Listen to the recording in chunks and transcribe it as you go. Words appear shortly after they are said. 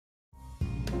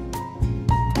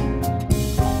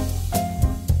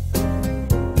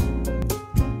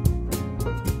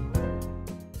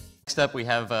up, we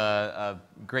have a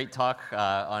great talk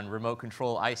on remote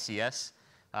control ICS.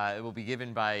 It will be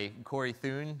given by Corey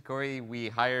Thuen. Corey, we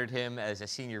hired him as a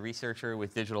senior researcher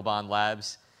with Digital Bond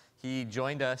Labs. He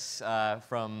joined us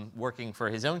from working for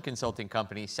his own consulting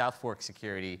company, South Fork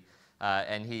Security,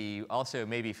 and he also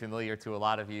may be familiar to a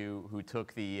lot of you who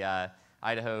took the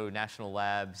Idaho National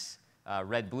Labs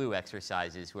Red-Blue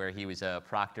exercises, where he was a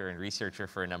proctor and researcher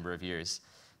for a number of years.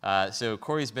 So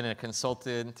Corey's been a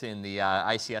consultant in the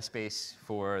ICS space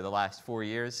for the last 4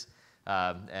 years,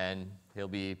 and he'll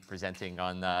be presenting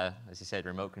on, as I said,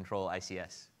 remote control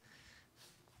ICS.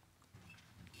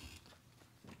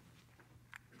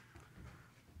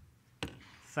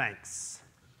 Thanks.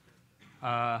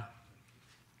 I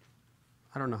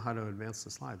don't know how to advance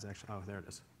the slides, actually. Oh, there it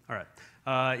is. All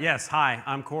right. Yes, hi,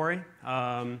 I'm Corey.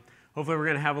 Hopefully we're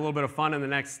going to have a little bit of fun in the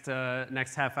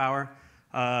next half hour.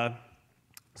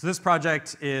 So this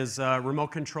project is remote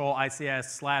control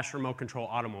ICS / remote control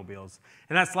automobiles.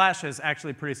 And that slash is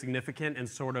actually pretty significant, and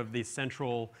sort of the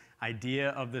central idea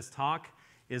of this talk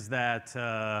is that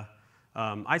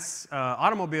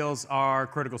automobiles are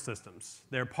critical systems.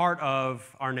 They're part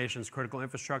of our nation's critical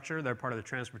infrastructure. They're part of the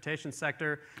transportation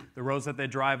sector, the roads that they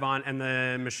drive on, and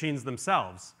the machines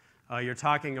themselves. You're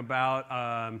talking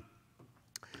about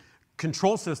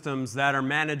control systems that are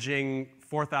managing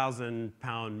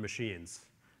 4,000-pound machines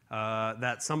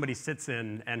that somebody sits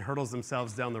in and hurdles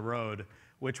themselves down the road,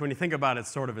 which when you think about it, is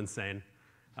sort of insane.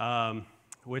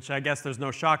 Which I guess there's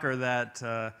no shocker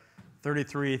that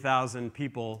 33,000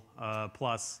 people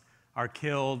plus are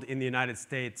killed in the United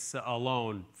States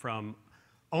alone from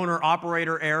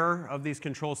owner-operator error of these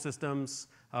control systems,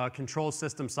 control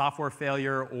system software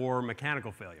failure, or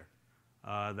mechanical failure.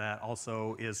 That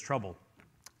also is trouble.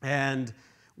 And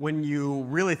when you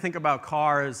really think about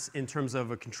cars in terms of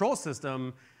a control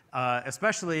system,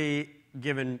 especially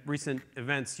given recent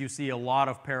events, you see a lot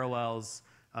of parallels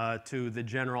to the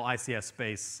general ICS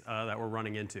space that we're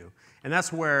running into. And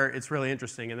that's where it's really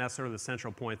interesting, and that's sort of the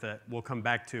central point that we'll come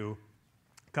back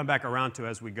around to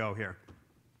as we go here.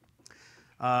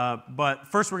 But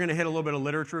first, we're going to hit a little bit of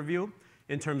literature review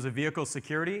in terms of vehicle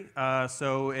security.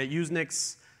 So at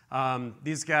Usenix,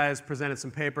 these guys presented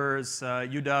some papers.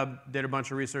 UW did a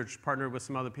bunch of research, partnered with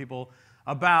some other people,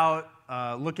 about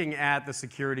looking at the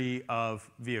security of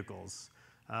vehicles.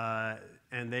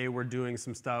 And they were doing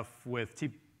some stuff with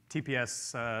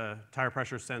TPS, tire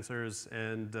pressure sensors,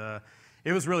 and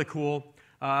it was really cool.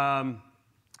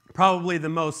 Probably the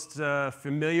most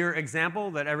familiar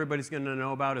example that everybody's going to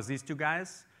know about is these two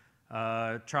guys,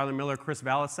 Charlie Miller, Chris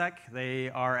Valasek. They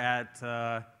are at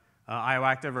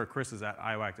IOActive, or Chris is at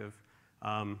IOActive.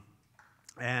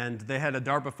 And they had a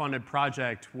DARPA-funded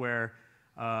project where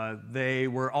they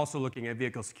were also looking at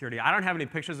vehicle security. I don't have any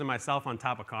pictures of myself on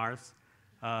top of cars.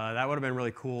 That would have been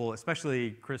really cool,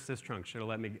 especially Chris Sistrunk should have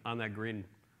let me on that green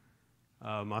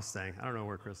Mustang. I don't know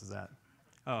where Chris is at.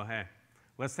 Oh, hey.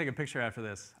 Let's take a picture after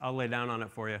this. I'll lay down on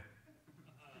it for you.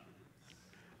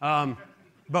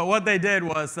 But what they did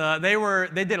was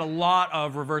they did a lot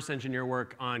of reverse engineer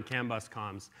work on CANBus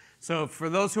comms. So for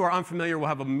those who are unfamiliar, we'll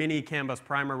have a mini CANBus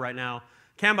primer right now.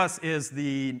 CANBus is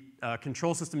the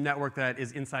control system network that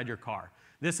is inside your car.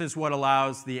 This is what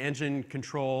allows the engine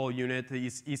control unit,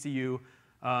 the ECU,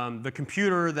 the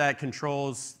computer that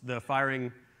controls the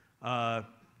firing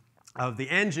of the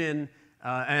engine,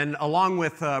 and along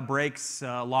with brakes,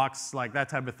 locks, like that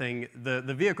type of thing,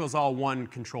 the vehicle's all one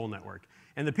control network.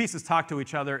 And the pieces talk to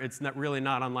each other. It's really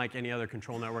not unlike any other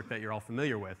control network that you're all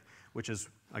familiar with, which is,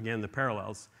 again, the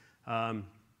parallels. And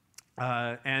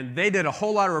they did a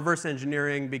whole lot of reverse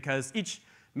engineering because each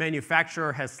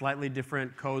manufacturer has slightly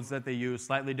different codes that they use,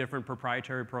 slightly different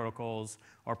proprietary protocols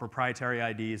or proprietary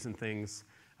IDs and things.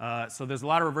 So there's a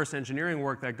lot of reverse engineering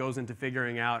work that goes into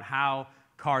figuring out how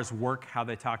cars work, how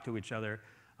they talk to each other,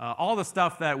 all the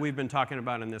stuff that we've been talking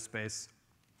about in this space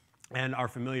and are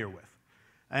familiar with.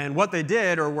 And what they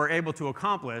did, or were able to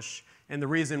accomplish, and the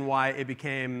reason why it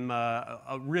became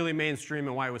a really mainstream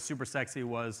and why it was super sexy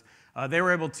was they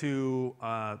were able to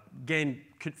gain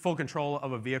full control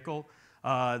of a vehicle.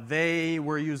 They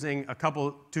were using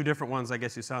two different ones, I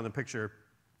guess you saw in the picture.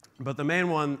 But the main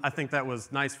one, I think that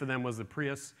was nice for them, was the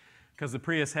Prius, because the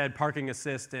Prius had parking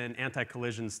assist and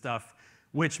anti-collision stuff,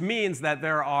 which means that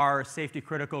there are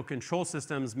safety-critical control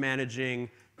systems managing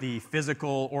the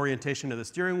physical orientation of the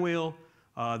steering wheel.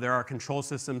 There are control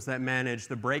systems that manage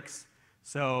the brakes.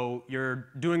 So you're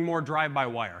doing more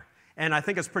drive-by-wire. And I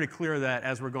think it's pretty clear that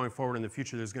as we're going forward in the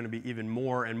future, there's going to be even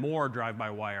more and more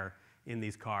drive-by-wire in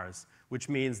these cars, which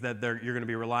means that you're going to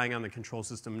be relying on the control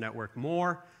system network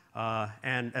more.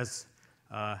 And as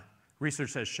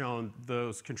research has shown,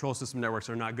 those control system networks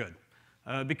are not good.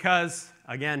 Because,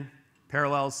 again,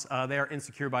 parallels, they are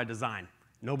insecure by design.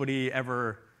 Nobody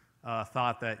ever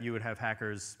thought that you would have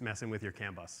hackers messing with your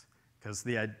CANBus, because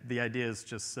the idea is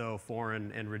just so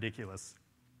foreign and ridiculous.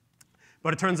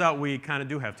 But it turns out we kind of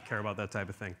do have to care about that type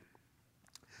of thing.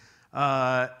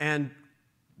 And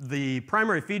the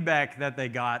primary feedback that they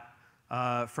got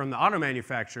from the auto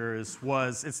manufacturers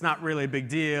was it's not really a big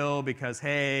deal because,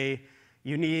 hey,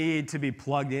 you need to be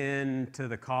plugged in to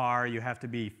the car. You have to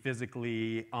be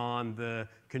physically on the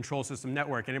control system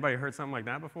network. Anybody heard something like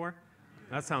that before?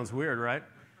 That sounds weird, right?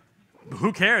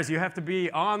 Who cares? You have to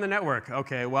be on the network.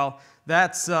 Okay, well,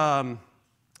 that's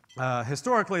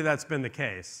historically that's been the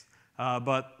case.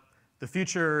 But the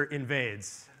future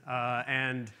invades.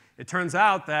 And it turns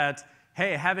out that,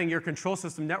 hey, having your control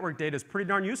system network data is pretty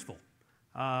darn useful.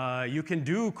 You can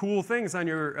do cool things on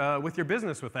with your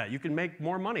business with that. You can make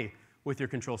more money with your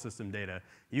control system data.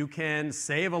 You can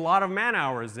save a lot of man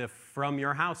hours if from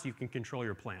your house you can control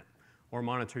your plant or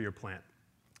monitor your plant.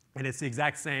 And it's the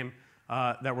exact same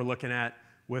that we're looking at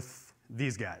with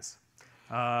these guys.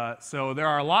 So there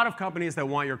are a lot of companies that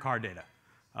want your car data.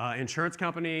 Insurance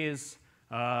companies,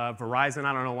 Verizon.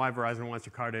 I don't know why Verizon wants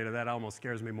your car data. That almost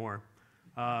scares me more.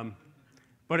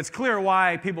 But it's clear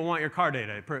why people want your car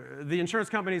data. The insurance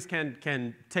companies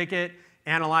can take it,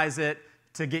 analyze it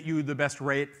to get you the best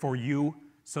rate for you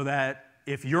so that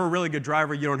if you're a really good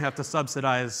driver, you don't have to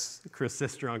subsidize Chris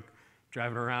Sistrunk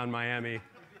driving around Miami.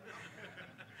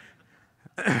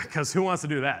 Because who wants to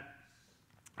do that?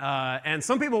 And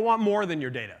some people want more than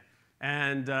your data.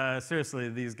 And seriously,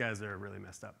 these guys are really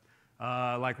messed up.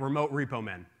 Like remote repo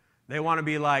men. They want to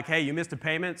be like, hey, you missed a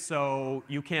payment, so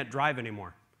you can't drive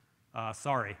anymore.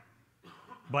 Sorry,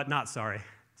 but not sorry.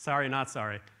 Sorry, not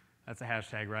sorry. That's a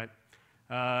hashtag, right?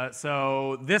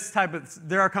 So this type of,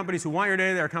 there are companies who want your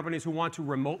data. There are companies who want to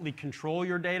remotely control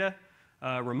your data,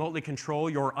 remotely control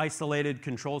your isolated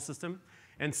control system.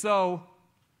 And so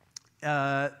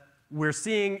we're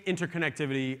seeing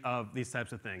interconnectivity of these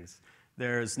types of things.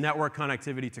 There's network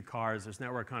connectivity to cars. There's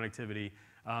network connectivity.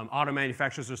 Auto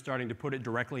manufacturers are starting to put it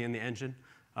directly in the engine.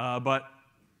 But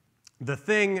the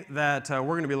thing that we're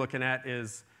going to be looking at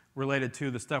is related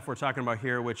to the stuff we're talking about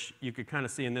here, which you could kind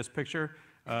of see in this picture.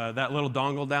 That little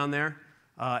dongle down there,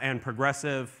 and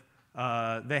Progressive,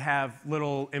 they have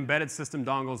little embedded system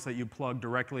dongles that you plug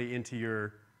directly into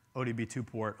your OBD-II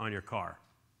port on your car.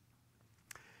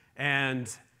 And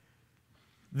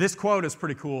this quote is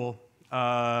pretty cool.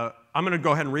 I'm going to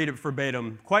go ahead and read it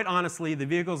verbatim. Quite honestly, the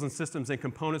vehicles and systems and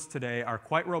components today are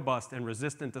quite robust and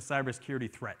resistant to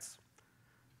cybersecurity threats.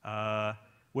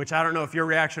 Which I don't know if your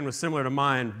reaction was similar to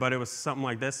mine, but it was something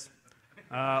like this.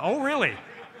 Oh, really?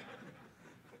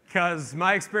 Because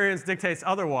my experience dictates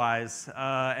otherwise,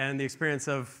 and the experience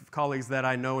of colleagues that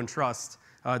I know and trust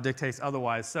dictates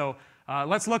otherwise. So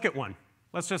let's look at one.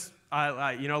 Let's just,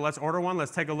 let's order one.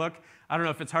 Let's take a look. I don't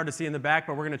know if it's hard to see in the back,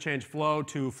 but we're going to change flow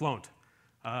to Fluent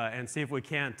and see if we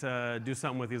can't do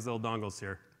something with these little dongles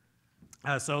here.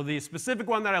 So the specific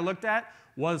one that I looked at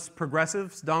was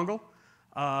Progressive's dongle.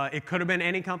 It could have been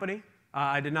any company.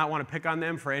 I did not want to pick on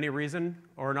them for any reason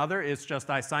or another. It's just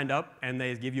I signed up, and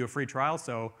they give you a free trial.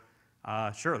 So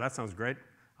sure, that sounds great.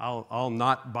 I'll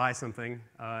not buy something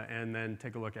and then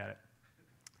take a look at it.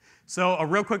 So a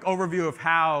real quick overview of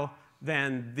how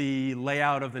then the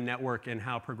layout of the network and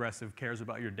how Progressive cares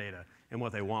about your data and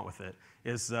what they want with it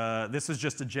is this is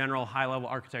just a general high-level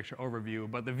architecture overview.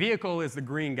 But the vehicle is the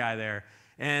green guy there,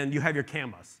 and you have your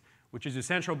CANBus, which is your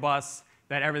central bus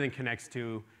that everything connects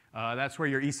to. That's where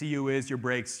your ECU is, your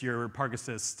brakes, your park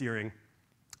assist, steering.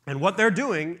 And what they're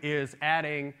doing is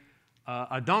adding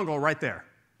a dongle right there,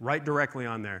 right directly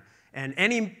on there. And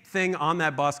anything on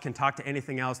that bus can talk to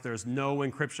anything else. There's no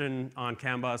encryption on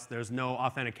CANBus. There's no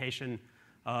authentication.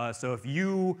 So if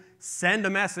you send a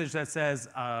message that says,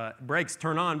 brakes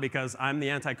turn on because I'm the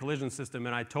anti-collision system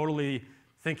and I totally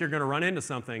think you're going to run into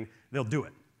something, they'll do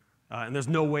it. And there's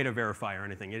no way to verify or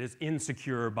anything. It is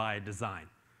insecure by design,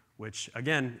 which,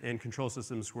 again, in control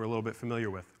systems we're a little bit familiar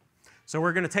with. So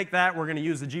we're going to take that. We're going to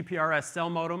use the GPRS cell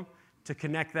modem to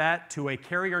connect that to a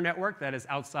carrier network that is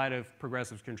outside of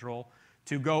Progressive's control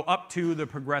to go up to the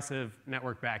Progressive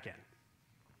network backend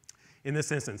in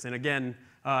this instance. And again,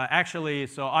 actually,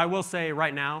 so I will say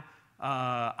right now,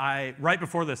 right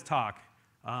before this talk,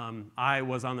 I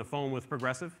was on the phone with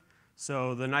Progressive.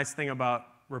 So the nice thing about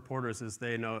reporters is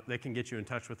they know they can get you in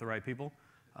touch with the right people.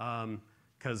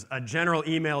 Because a general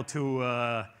email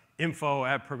to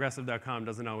info@progressive.com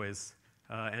doesn't always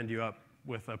end you up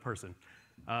with a person.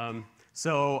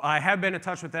 So I have been in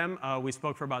touch with them. We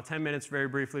spoke for about 10 minutes very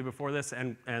briefly before this,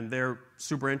 and they're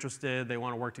super interested. They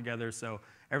want to work together, so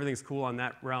everything's cool on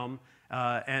that realm.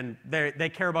 And they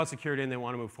care about security and they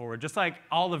want to move forward. Just like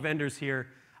all the vendors here,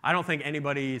 I don't think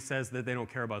anybody says that they don't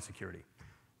care about security.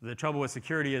 The trouble with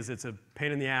security is it's a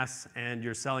pain in the ass and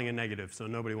you're selling a negative, so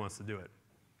nobody wants to do it.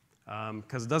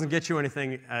 Because it doesn't get you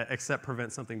anything except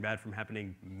prevent something bad from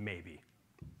happening, maybe.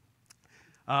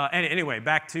 Anyway,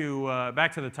 back to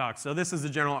the talk. So this is a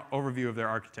general overview of their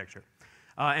architecture.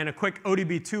 And a quick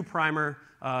OBD-II primer.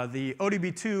 The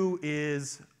OBD-II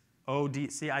is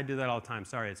see, I do that all the time.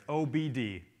 Sorry, it's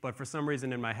OBD. But for some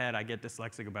reason in my head, I get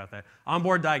dyslexic about that.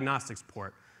 Onboard Diagnostics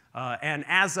Port. And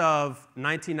as of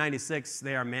 1996,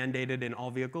 they are mandated in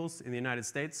all vehicles in the United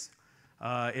States.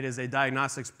 It is a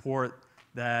diagnostics port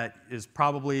that is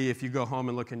probably, if you go home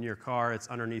and look in your car, it's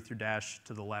underneath your dash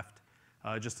to the left.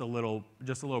 Just a little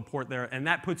port there. And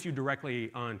that puts you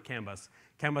directly on CANBus.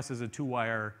 CANBus is a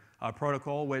 2-wire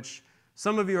protocol, which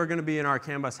some of you are going to be in our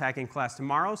CANBus hacking class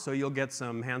tomorrow, so you'll get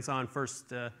some hands-on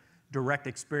first direct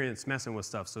experience messing with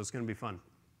stuff, so it's going to be fun.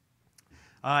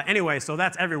 Anyway, so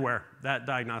that's everywhere, that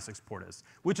diagnostics port is,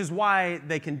 which is why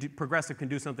Progressive can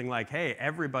do something like, hey,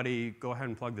 everybody go ahead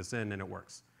and plug this in, and it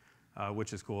works,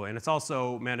 which is cool. And it's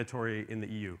also mandatory in the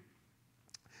EU.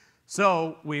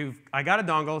 So I got a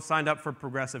dongle, signed up for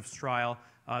Progressive's trial.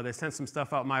 They sent some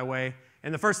stuff out my way.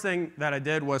 And the first thing that I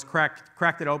did was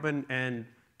cracked it open and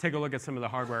take a look at some of the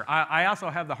hardware. I also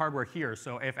have the hardware here,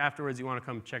 so if afterwards you want to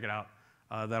come check it out,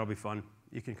 that'll be fun.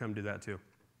 You can come do that too.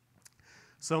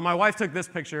 So my wife took this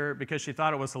picture because she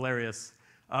thought it was hilarious.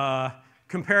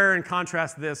 Compare and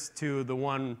contrast this to the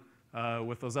one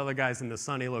with those other guys in the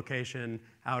sunny location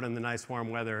out in the nice warm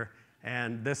weather.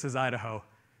 And this is Idaho.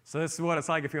 So this is what it's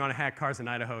like if you want to hack cars in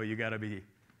Idaho. You got to be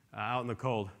out in the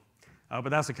cold. But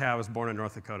that's okay. I was born in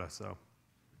North Dakota. So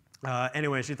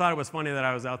anyway, she thought it was funny that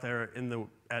I was out there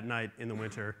at night in the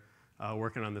winter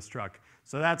working on this truck.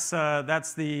 So that's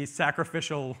the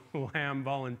sacrificial lamb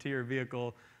volunteer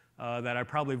vehicle that I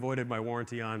probably voided my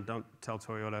warranty on. Don't tell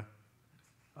Toyota.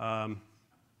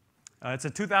 It's a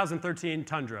 2013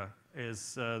 Tundra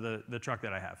is the truck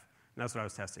that I have. And that's what I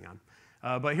was testing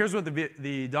on. But here's what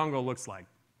the dongle looks like.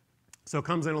 So it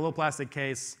comes in a little plastic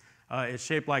case. It's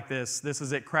shaped like this. This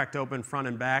is it cracked open front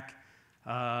and back.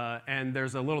 And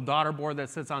there's a little daughter board that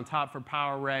sits on top for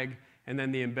power reg. And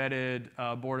then the embedded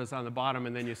board is on the bottom.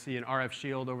 And then you see an RF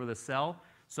shield over the cell.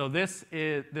 So this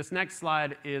next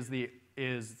slide is the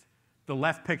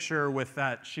left picture with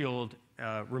that shield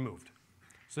removed.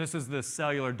 So this is the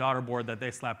cellular daughter board that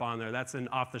they slap on there. That's an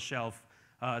off-the-shelf.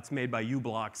 It's made by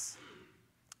U-Blocks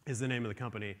is the name of the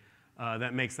company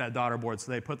that makes that daughter board.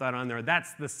 So they put that on there.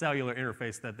 That's the cellular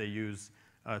interface that they use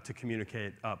to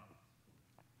communicate up.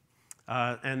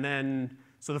 And then,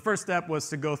 so the first step was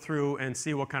to go through and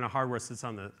see what kind of hardware sits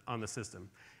on the system.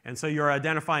 And so you're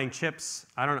identifying chips.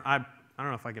 I don't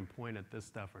know if I can point at this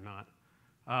stuff or not.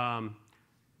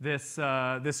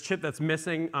 This chip that's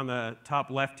missing on the top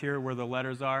left here where the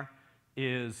letters are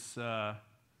is,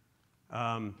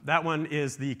 that one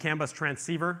is the CANBus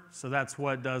transceiver. So that's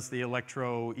what does the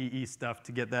electro EE stuff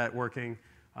to get that working.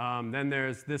 Then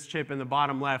there's this chip in the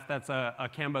bottom left. That's a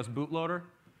CANBus bootloader.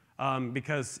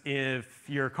 Because if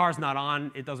your car's not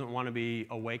on, it doesn't want to be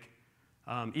awake.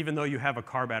 Even though you have a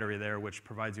car battery there, which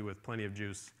provides you with plenty of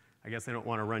juice. I guess they don't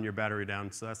want to run your battery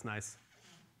down, so that's nice.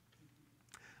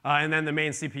 And then the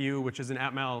main CPU, which is an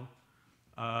Atmel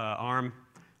ARM.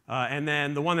 And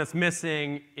then the one that's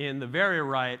missing in the very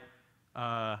right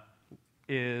that's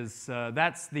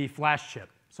the flash chip.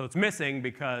 So it's missing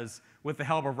because with the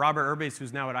help of Robert Urbis,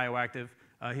 who's now at IOActive,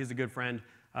 he's a good friend,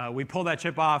 we pulled that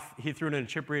chip off. He threw it in a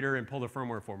chip reader and pulled the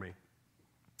firmware for me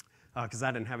because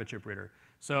I didn't have a chip reader.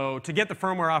 So to get the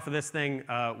firmware off of this thing,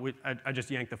 I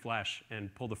just yanked the flash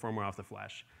and pulled the firmware off the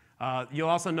flash. You'll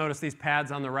also notice these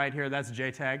pads on the right here. That's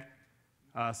JTAG,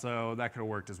 so that could have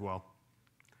worked as well.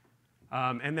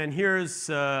 And then here's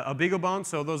a BeagleBone.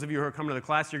 So those of you who are coming to the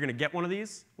class, you're going to get one of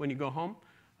these when you go home.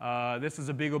 This is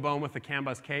a BeagleBone with the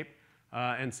CANBus cape.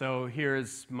 And so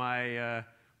here's my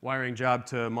wiring job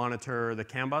to monitor the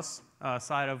CANBus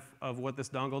side of what this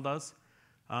dongle does.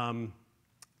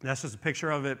 That's just a picture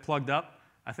of it plugged up.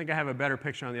 I think I have a better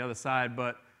picture on the other side,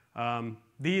 but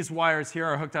these wires here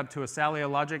are hooked up to a Salia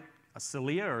logic, a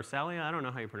Salia or Salia, I don't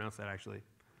know how you pronounce that actually,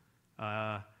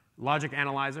 logic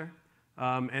analyzer.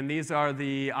 And these are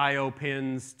the I/O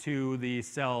pins to the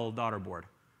cell daughter board.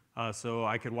 So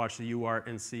I could watch the UART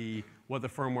and see what the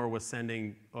firmware was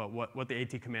sending, what the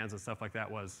AT commands and stuff like that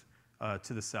was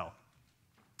to the cell.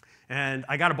 And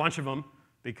I got a bunch of them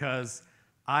because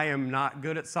I am not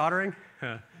good at soldering.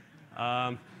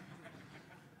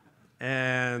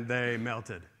 And they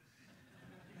melted.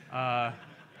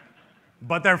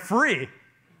 But they're free.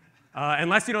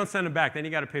 Unless you don't send them back, then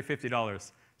you got to pay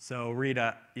 $50. So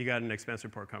Rita, you got an expense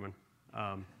report coming,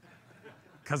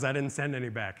 because I didn't send any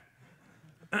back.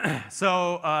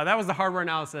 So that was the hardware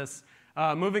analysis.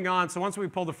 Moving on, so once we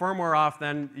pull the firmware off,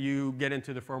 then you get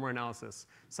into the firmware analysis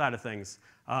side of things.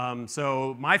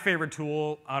 So my favorite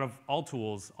tool out of all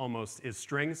tools almost is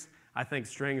strings. I think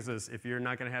strings is, if you're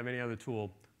not going to have any other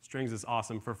tool, strings is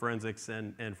awesome for forensics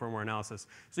and firmware analysis.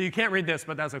 So you can't read this,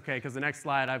 but that's OK, because the next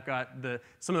slide I've got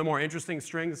some of the more interesting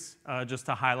strings just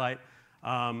to highlight.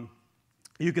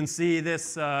 You can see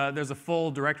this, there's a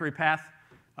full directory path,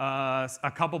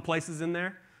 a couple places in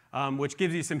there, which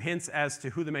gives you some hints as to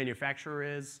who the manufacturer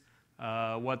is,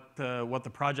 what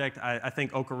the project, I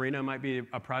think Ocarina might be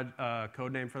a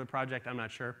code name for the project, I'm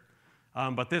not sure.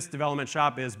 But this development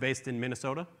shop is based in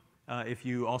Minnesota. If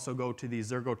you also go to the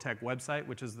Zergotech website,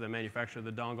 which is the manufacturer of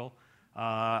the dongle,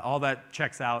 all that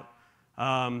checks out.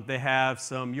 They have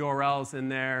some URLs in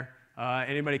there.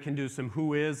 Anybody can do some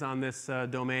who is on this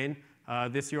domain.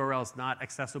 This URL is not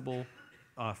accessible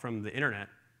from the internet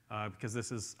because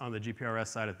this is on the GPRS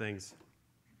side of things.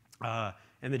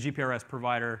 And the GPRS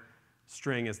provider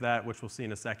string is that, which we'll see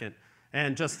in a second.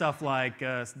 And just stuff like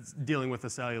dealing with a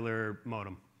cellular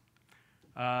modem.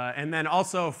 And then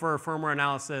also for firmware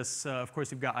analysis, of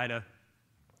course, you've got IDA.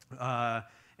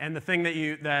 And the thing that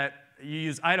you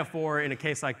use IDA for in a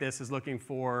case like this is looking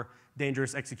for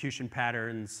dangerous execution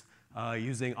patterns,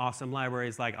 using awesome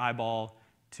libraries like eyeball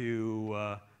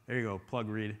to, there you go, plug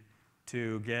read,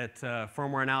 to get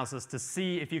firmware analysis to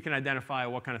see if you can identify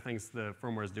what kind of things the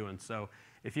firmware is doing. So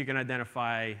if you can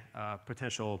identify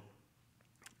potential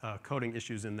coding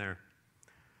issues in there.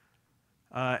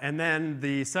 And then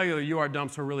the cellular UART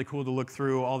dumps are really cool to look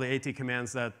through all the AT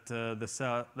commands that,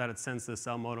 it sends to the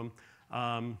cell modem.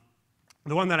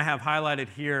 The one that I have highlighted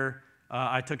here,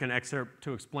 I took an excerpt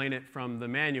to explain it from the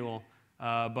manual.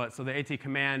 So the AT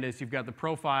command is you've got the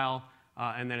profile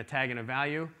and then a tag and a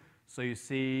value. So you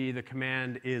see the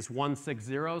command is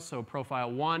 160. So profile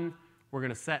 1, we're going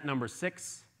to set number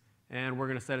 6, and we're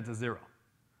going to set it to 0.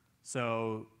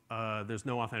 So there's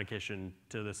no authentication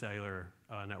to the cellular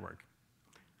network,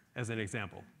 as an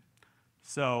example.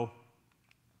 So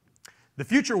the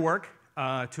future work,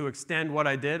 to extend what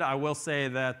I did, I will say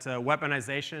that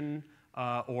weaponization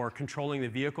or controlling the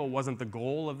vehicle wasn't the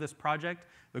goal of this project.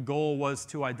 The goal was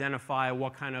to identify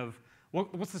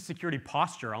what's the security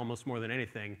posture, almost more than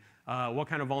anything, what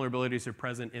kind of vulnerabilities are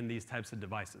present in these types of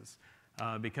devices.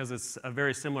 Because it's a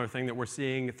very similar thing that we're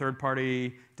seeing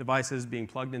third-party devices being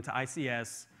plugged into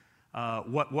ICS.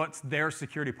 What's their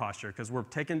security posture? Because we're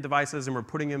taking devices and we're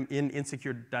putting them in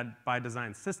insecure by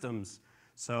design systems.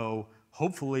 So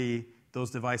hopefully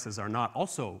those devices are not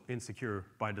also insecure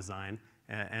by design,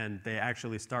 and they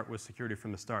actually start with security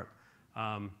from the start.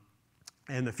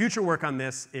 And the future work on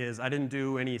this is I didn't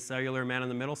do any cellular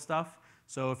man-in-the-middle stuff.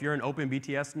 So if you're an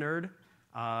OpenBTS nerd,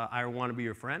 I want to be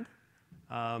your friend.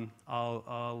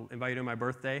 I'll invite you to my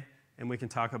birthday, and we can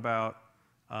talk about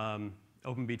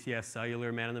OpenBTS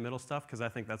cellular man-in-the-middle stuff, because I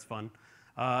think that's fun.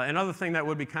 Another thing that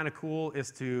would be kind of cool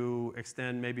is to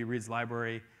extend maybe Reed's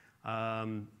library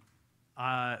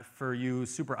for you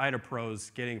super IDA pros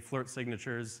getting flirt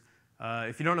signatures.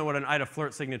 If you don't know what an IDA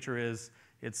flirt signature is,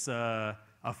 it's a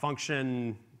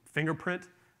function fingerprint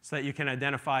so that you can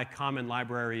identify common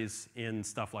libraries in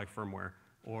stuff like firmware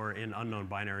or in unknown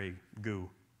binary goo,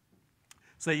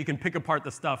 so that you can pick apart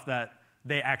the stuff that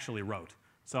they actually wrote.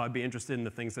 So I'd be interested in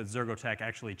the things that Zergotech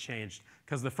actually changed,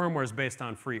 because the firmware is based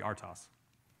on free RTOS.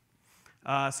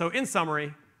 So in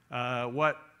summary,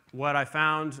 what I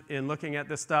found in looking at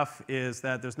this stuff is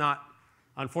that there's not,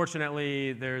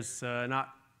 unfortunately, there's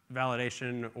not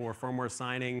validation or firmware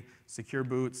signing, secure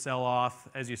boot, sell auth,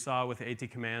 as you saw with the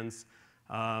AT commands.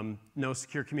 No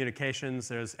secure communications.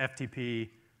 There's FTP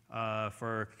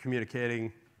for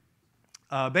communicating.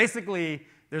 Basically,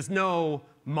 there's no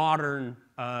modern,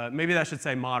 maybe I should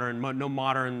say modern, no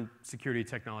modern security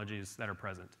technologies that are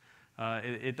present.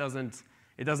 It doesn't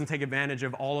take advantage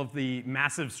of all of the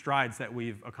massive strides that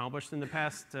we've accomplished in the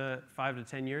past 5 to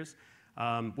 10 years,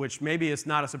 which maybe is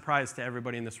not a surprise to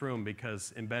everybody in this room,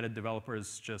 because embedded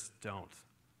developers just don't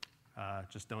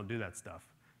do that stuff,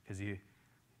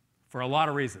 for a lot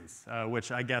of reasons,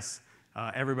 which I guess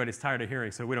everybody's tired of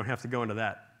hearing, so we don't have to go into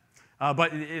that.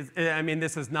 But I mean,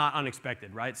 this is not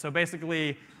unexpected, right? So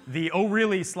basically, the "oh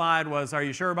really" slide was, are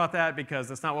you sure about that? Because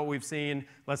that's not what we've seen.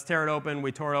 Let's tear it open.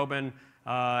 We tore it open.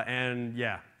 And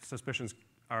yeah, suspicions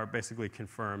are basically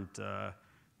confirmed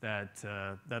that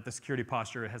the security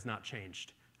posture has not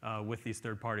changed with these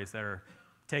third parties that are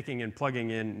taking and plugging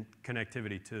in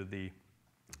connectivity to the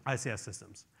ICS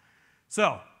systems.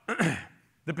 So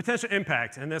The potential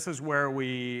impact, and this is where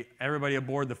everybody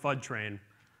aboard the FUD train,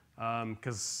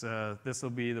 because this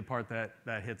will be the part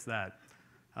that hits that.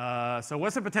 So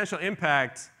what's the potential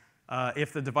impact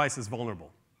if the device is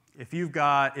vulnerable? If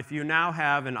you now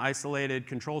have an isolated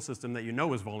control system that you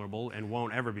know is vulnerable and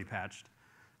won't ever be patched,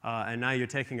 and now you're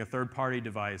taking a third-party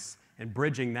device and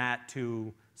bridging that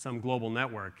to some global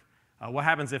network, what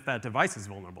happens if that device is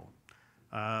vulnerable?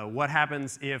 What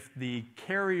happens if the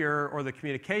carrier or the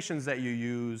communications that you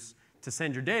use to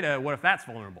send your data, what if that's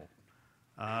vulnerable?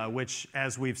 Which,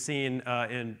 as we've seen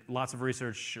in lots of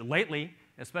research lately,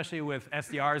 especially with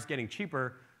SDRs getting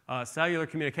cheaper, cellular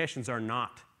communications are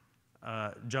not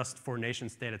just for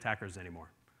nation-state attackers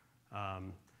anymore.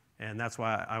 And that's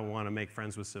why I want to make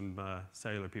friends with some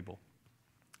cellular people.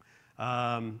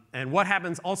 And what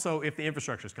happens also if the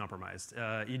infrastructure is compromised?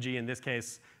 E.g., in this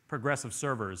case, progressive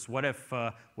servers. What if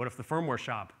the firmware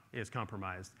shop is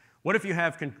compromised? What if you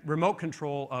have remote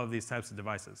control of these types of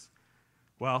devices?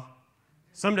 Well,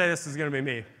 someday this is going to be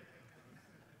me.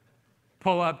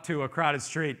 Pull up to a crowded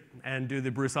street and do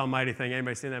the Bruce Almighty thing.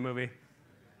 Anybody seen that movie?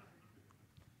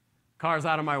 Cars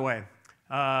out of my way.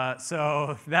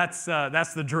 So that's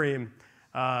the dream.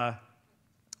 But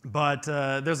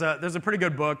there's a pretty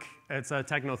good book. It's a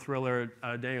techno thriller.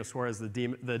 Daniel Suarez,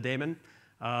 The Daemon,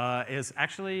 is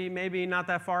actually maybe not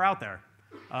that far out there,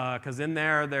 because in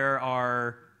there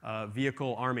are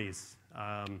vehicle armies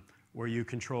where you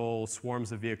control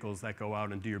swarms of vehicles that go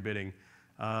out and do your bidding.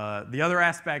 The other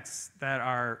aspects that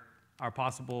are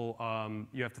possible,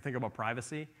 you have to think about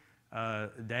privacy,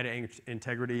 data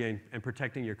integrity, and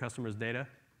protecting your customers' data.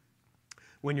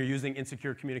 When you're using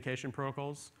insecure communication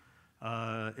protocols,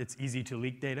 it's easy to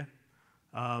leak data.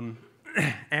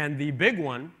 And the big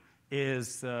one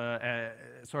is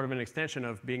sort of an extension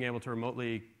of being able to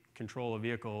remotely control a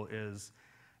vehicle is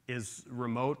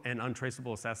remote and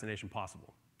untraceable assassination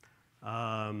possible.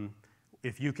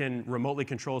 If you can remotely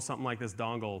control something like this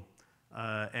dongle,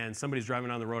 and somebody's driving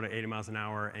on the road at 80 miles an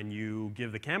hour, and you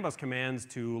give the CANBus commands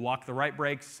to lock the right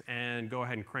brakes and go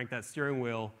ahead and crank that steering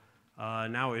wheel,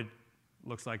 now it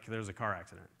looks like there's a car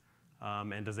accident.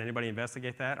 And does anybody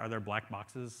investigate that? Are there black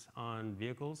boxes on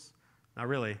vehicles? Not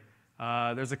really.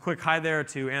 There's a quick hi there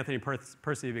to Anthony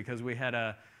Percy, because we had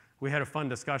a fun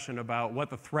discussion about what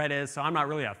the threat is. So I'm not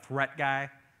really a threat guy,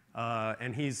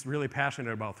 and he's really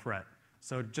passionate about threat.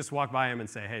 So just walk by him and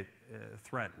say, hey,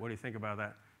 threat, what do you think about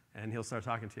that? And he'll start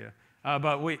talking to you.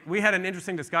 But we had an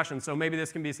interesting discussion, so maybe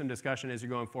this can be some discussion as you're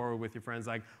going forward with your friends.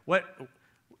 Like, what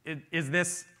is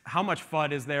this? How much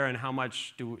FUD is there, and how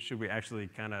much should we actually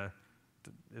kind of,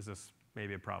 is this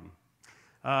maybe a problem?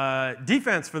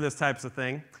 Defense for this types of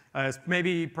thing is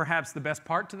maybe perhaps the best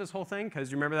part to this whole thing, because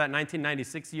you remember that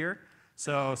 1996 year?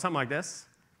 So something like this,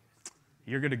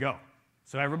 you're good to go.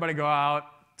 So everybody go out,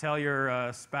 tell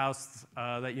your spouse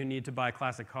that you need to buy a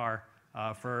classic car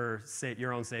for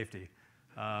your own safety.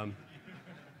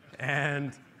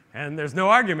 And there's no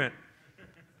argument.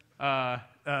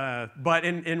 But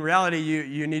in reality,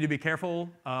 you need to be careful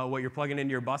what you're plugging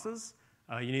into your buses.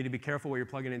 You need to be careful what you're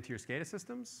plugging into your SCADA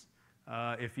systems.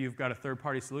 If you've got a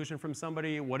third-party solution from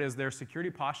somebody, what is their security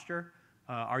posture?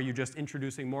 Are you just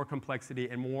introducing more complexity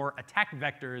and more attack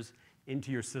vectors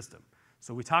into your system?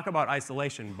 So we talk about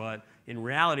isolation, but in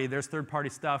reality, there's third-party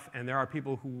stuff, and there are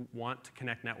people who want to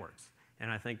connect networks. And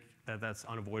I think that that's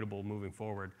unavoidable moving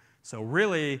forward. So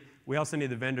really, we also need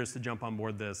the vendors to jump on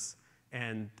board this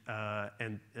and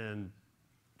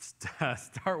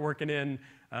start working in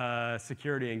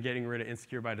security and getting rid of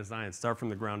insecure by design. Start from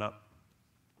the ground up.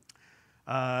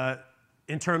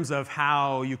 In terms of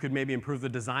how you could maybe improve the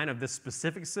design of this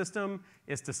specific system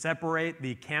is to separate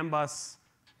the CANBus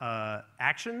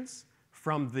actions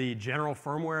from the general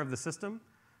firmware of the system.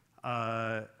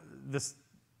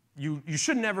 You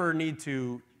should never need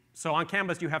to, so on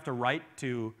CANBus you have to write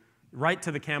to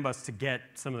the CANBus to get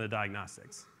some of the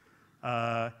diagnostics.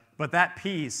 But that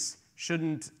piece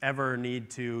shouldn't ever need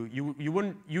to,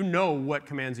 you know what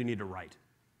commands you need to write.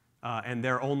 And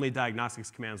they're only diagnostics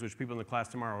commands, which people in the class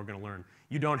tomorrow are going to learn.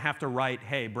 You don't have to write,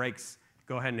 hey, brakes,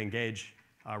 go ahead and engage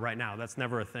right now. That's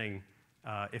never a thing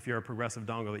if you're a progressive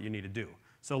dongle that you need to do.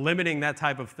 So limiting that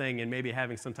type of thing and maybe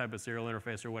having some type of serial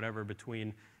interface or whatever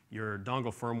between your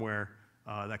dongle firmware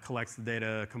that collects the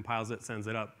data, compiles it, sends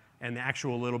it up, and the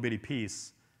actual little bitty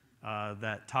piece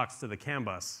that talks to the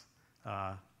CANBus,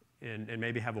 and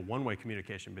maybe have a one-way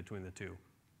communication between the two.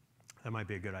 That might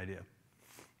be a good idea.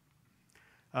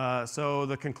 So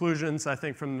the conclusions, I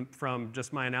think, from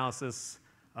just my analysis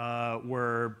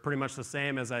were pretty much the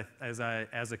same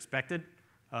as expected.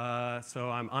 So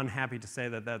I'm unhappy to say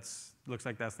that looks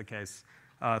like that's the case.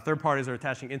 Third parties are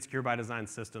attaching insecure by design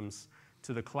systems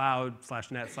to the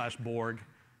cloud/net/Borg,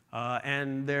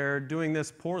 and they're doing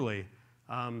this poorly.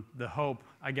 The hope,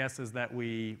 I guess, is that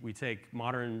we take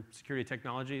modern security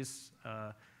technologies,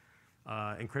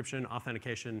 encryption,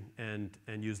 authentication,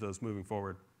 and use those moving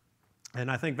forward. And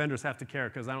I think vendors have to care,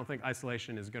 because I don't think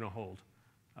isolation is going to hold.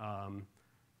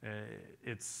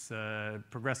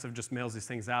 Progressive just mails these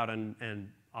things out, and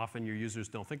often your users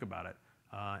don't think about it.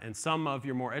 And some of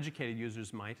your more educated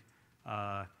users might,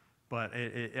 but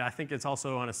I think it's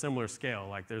also on a similar scale.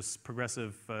 Like there's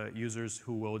Progressive users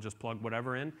who will just plug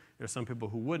whatever in. There's some people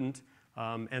who wouldn't.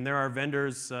 And there are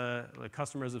vendors, like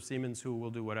customers of Siemens, who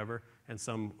will do whatever, and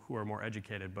some who are more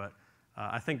educated. But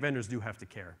I think vendors do have to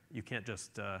care. You can't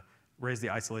just raise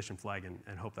the isolation flag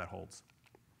and hope that holds.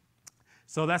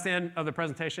 So that's the end of the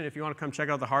presentation. If you want to come check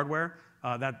out the hardware,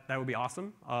 that would be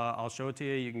awesome. I'll show it to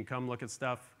you. You can come look at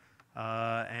stuff.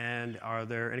 And are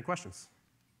there any questions?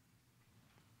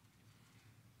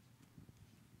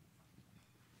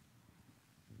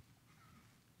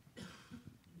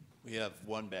 We have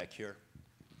one back here.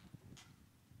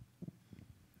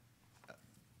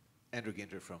 Andrew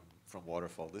Ginter from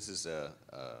Waterfall. This is a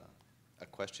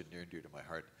question near and dear to my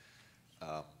heart,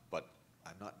 but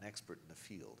I'm not an expert in the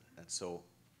field, and so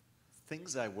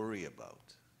things I worry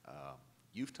about.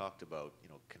 You've talked about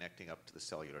connecting up to the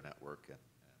cellular network and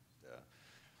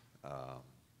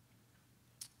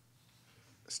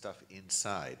stuff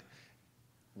inside.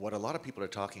 What a lot of people are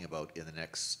talking about in the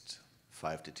next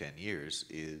 5 to 10 years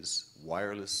is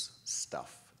wireless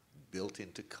stuff built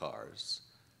into cars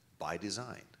by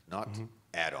design, not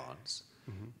add-ons,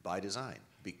 by design,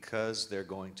 because they're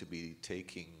going to be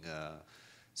taking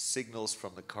signals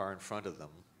from the car in front of them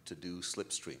to do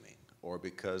slipstreaming, or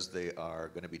because they are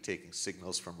going to be taking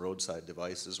signals from roadside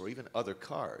devices or even other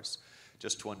cars,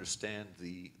 just to understand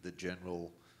the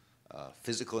general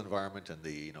physical environment and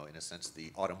the, in a sense,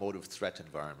 the automotive threat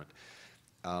environment.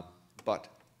 But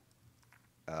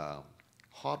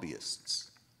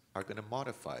hobbyists are going to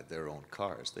modify their own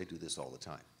cars. They do this all the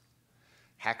time.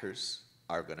 Hackers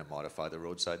are going to modify the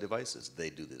roadside devices. They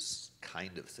do this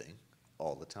kind of thing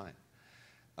all the time.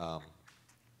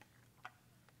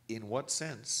 In what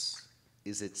sense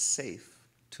is it safe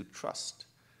to trust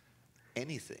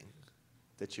anything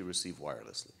that you receive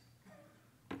wirelessly?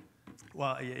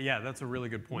 Well, yeah, that's a really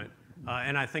good point.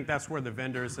 And I think that's where the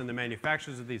vendors and the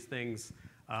manufacturers of these things,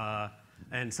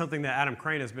 and something that Adam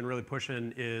Crane has been really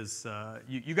pushing is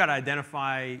you got to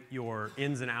identify your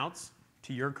ins and outs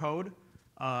to your code,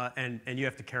 and you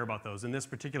have to care about those. In this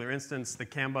particular instance, the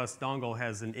CANBus dongle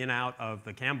has an in-out of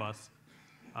the CANBus,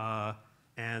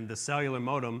 and the cellular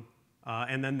modem,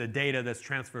 and then the data that's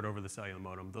transferred over the cellular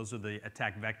modem. Those are the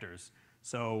attack vectors.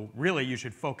 So really, you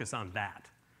should focus on that.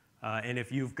 And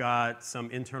if you've got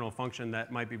some internal function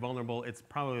that might be vulnerable, it's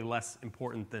probably less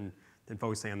important than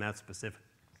focusing on that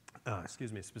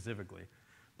specifically.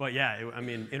 But yeah, I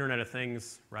mean, Internet of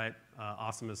Things, right?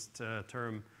 Awesomest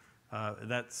term.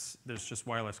 There's just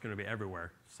wireless going to be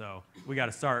everywhere. So we got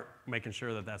to start making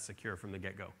sure that that's secure from the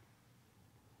get-go.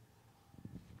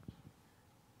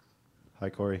 Hi,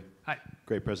 Corey. Hi.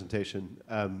 Great presentation.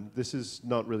 This is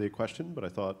not really a question, but I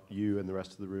thought you and the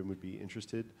rest of the room would be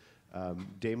interested.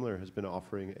 Daimler has been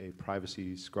offering a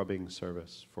privacy scrubbing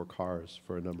service for cars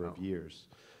for a number of years.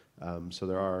 So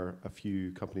there are a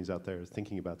few companies out there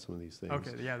thinking about some of these things.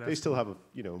 Okay, yeah, they still have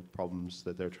problems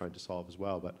that they're trying to solve as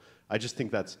well, but I just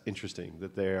think that's interesting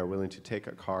that they are willing to take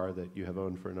a car that you have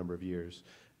owned for a number of years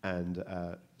and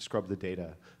scrub the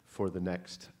data for the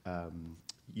next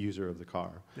user of the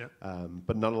car. Yep.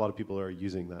 But not a lot of people are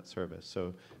using that service.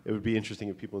 So it would be interesting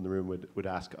if people in the room would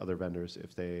ask other vendors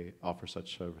if they offer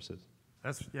such services.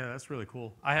 That's really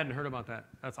cool. I hadn't heard about that.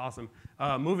 That's awesome.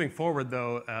 Moving forward,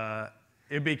 though,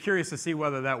 it'd be curious to see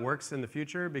whether that works in the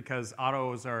future, because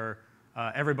autos are,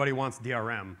 everybody wants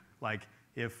DRM. Like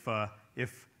if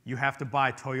you have to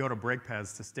buy Toyota brake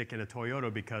pads to stick in a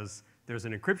Toyota because there's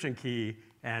an encryption key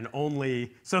and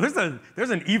only, so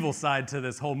there's an evil side to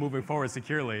this whole moving forward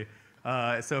securely.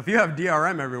 So if you have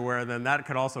DRM everywhere, then that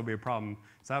could also be a problem.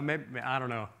 So maybe, I don't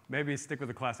know, maybe stick with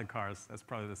the classic cars. That's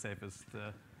probably the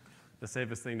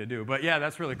safest thing to do. But yeah,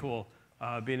 that's really cool,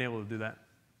 being able to do that.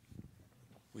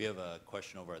 We have a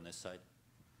question over on this side.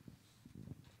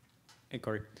 Hey,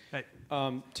 Corey. Hey.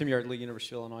 Tim Yardley,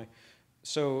 University of Illinois.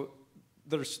 So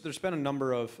there's been a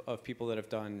number of people that have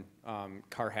done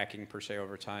car hacking per se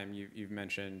over time. You've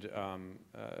mentioned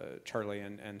Charlie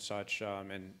and such,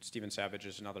 and Stephen Savage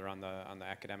is another on the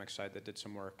academic side that did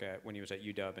some work when he was at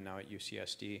UW and now at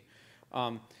UCSD.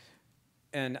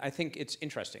 And I think it's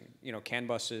interesting.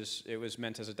 CANBus it was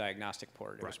meant as a diagnostic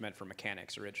port. It was meant for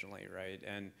mechanics originally, right?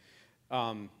 And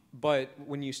But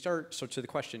when you start, so to the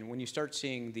question, when you start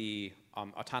seeing the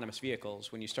autonomous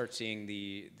vehicles, when you start seeing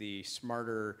the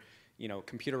smarter,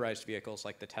 computerized vehicles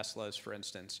like the Teslas, for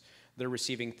instance, they're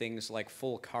receiving things like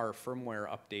full car firmware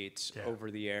updates over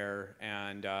the air,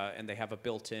 and they have a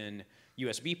built-in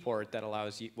USB port that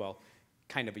allows you, well,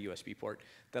 kind of a USB port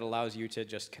that allows you to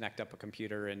just connect up a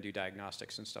computer and do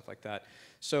diagnostics and stuff like that.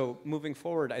 So moving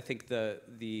forward, I think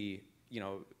the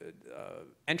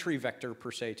entry vector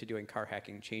per se to doing car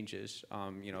hacking changes.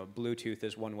 Bluetooth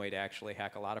is one way to actually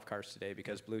hack a lot of cars today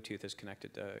because Bluetooth is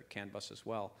connected to CANBus as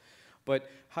well. But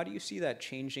how do you see that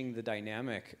changing the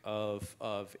dynamic of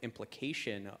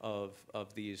implication of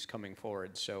these coming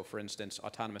forward? So for instance,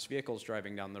 autonomous vehicles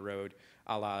driving down the road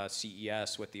a la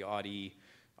CES with the Audi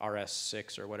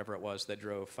RS6 or whatever it was that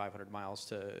drove 500 miles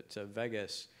to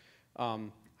Vegas.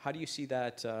 How do you see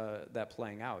that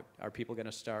playing out? Are people going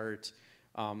to start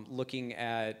looking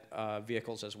at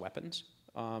vehicles as weapons,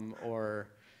 or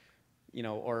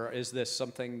is this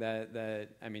something that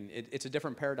I mean, it's a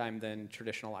different paradigm than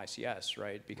traditional ICS,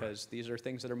 right? Because these are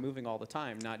things that are moving all the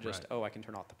time, not just I can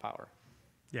turn off the power.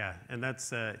 Yeah, and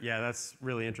that's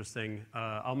really interesting.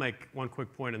 I'll make one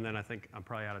quick point, and then I think I'm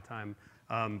probably out of time.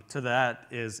 To that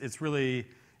is it's really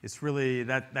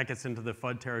that gets into the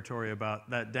FUD territory about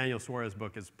that. Daniel Suarez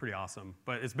book is pretty awesome,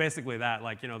 but it's basically that,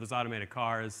 like, there's automated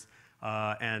cars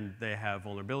and they have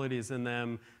vulnerabilities in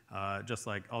them, just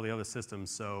like all the other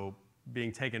systems. So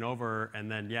being taken over,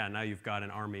 and then now you've got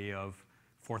an army of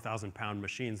 4,000-pound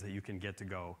machines that you can get to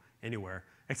go anywhere.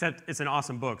 Except it's an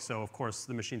awesome book, so of course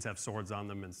the machines have swords on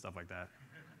them and stuff like that.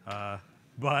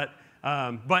 But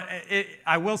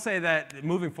I will say that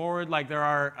moving forward, like there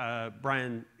are,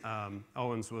 Brian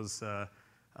Owens was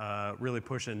really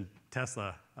pushing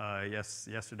Tesla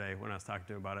yesterday when I was talking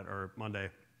to him about it, or Monday,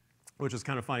 which is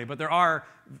kind of funny. But there are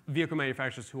vehicle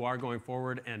manufacturers who are going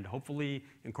forward and hopefully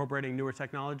incorporating newer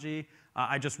technology.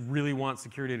 I just really want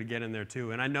security to get in there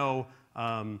too. And I know,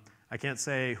 I can't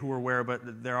say who or where,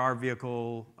 but there are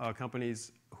vehicle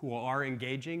companies who are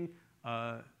engaging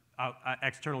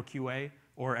external QA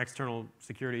or external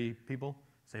security people,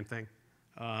 same thing,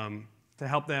 to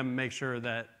help them make sure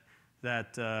that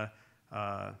the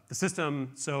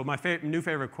system. So my new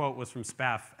favorite quote was from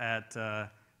Spaff at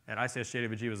ICS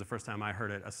JWG. Was the first time I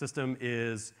heard it. A system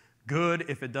is good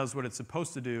if it does what it's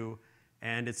supposed to do,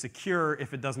 and it's secure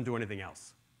if it doesn't do anything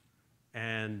else.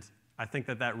 And I think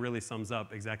that really sums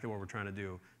up exactly what we're trying to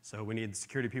do. So we need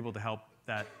security people to help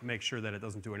that make sure that it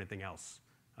doesn't do anything else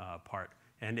part.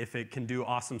 And if it can do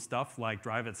awesome stuff like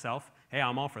drive itself, hey,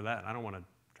 I'm all for that. I don't want to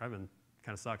driving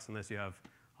kind of sucks unless you have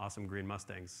awesome green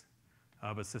Mustangs.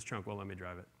 But SysTrunk won't let me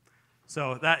drive it.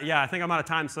 So I think I'm out of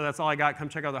time. So that's all I got. Come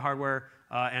check out the hardware,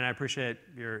 and I appreciate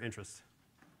your interest.